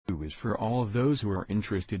review is for all of those who are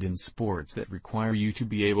interested in sports that require you to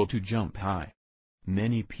be able to jump high.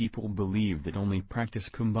 Many people believe that only practice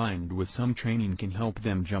combined with some training can help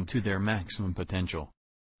them jump to their maximum potential.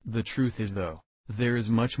 The truth is though, there is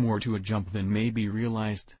much more to a jump than may be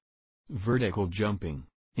realized. Vertical jumping,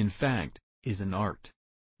 in fact, is an art.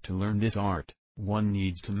 To learn this art, one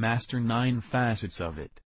needs to master 9 facets of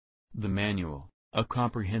it. The manual, a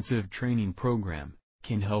comprehensive training program,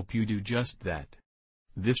 can help you do just that.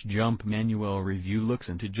 This jump manual review looks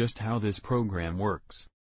into just how this program works.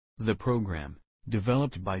 The program,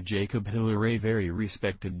 developed by Jacob Hiller, a very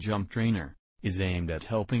respected jump trainer, is aimed at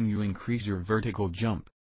helping you increase your vertical jump.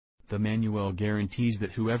 The manual guarantees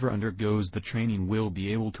that whoever undergoes the training will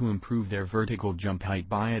be able to improve their vertical jump height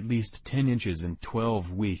by at least 10 inches in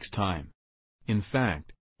 12 weeks' time. In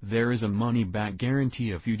fact, there is a money-back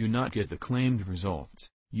guarantee. If you do not get the claimed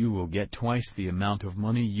results, you will get twice the amount of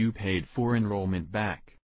money you paid for enrollment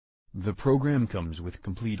back. The program comes with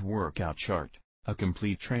complete workout chart, a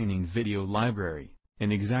complete training video library,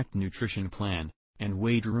 an exact nutrition plan, and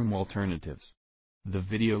weight room alternatives. The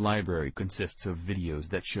video library consists of videos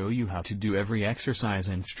that show you how to do every exercise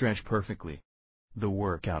and stretch perfectly. The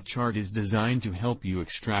workout chart is designed to help you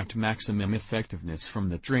extract maximum effectiveness from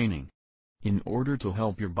the training. In order to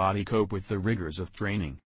help your body cope with the rigors of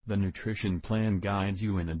training, the nutrition plan guides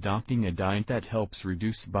you in adopting a diet that helps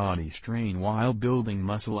reduce body strain while building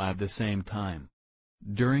muscle at the same time.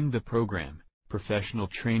 During the program, professional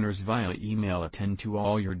trainers via email attend to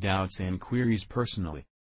all your doubts and queries personally.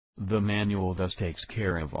 The manual thus takes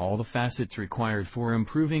care of all the facets required for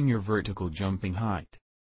improving your vertical jumping height.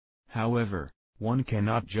 However, one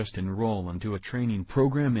cannot just enroll into a training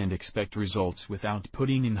program and expect results without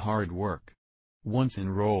putting in hard work. Once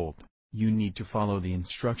enrolled, you need to follow the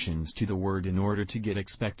instructions to the word in order to get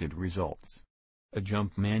expected results. A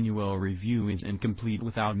jump manual review is incomplete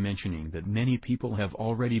without mentioning that many people have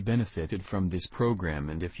already benefited from this program,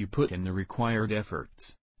 and if you put in the required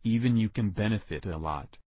efforts, even you can benefit a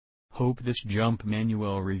lot. Hope this jump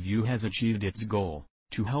manual review has achieved its goal,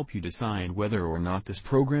 to help you decide whether or not this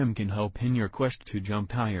program can help in your quest to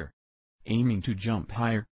jump higher. Aiming to jump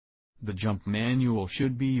higher? The jump manual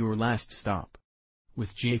should be your last stop.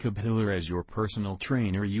 With Jacob Hiller as your personal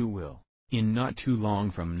trainer, you will, in not too long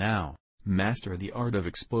from now, master the art of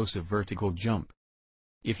explosive vertical jump.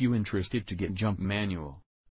 If you're interested to get jump manual,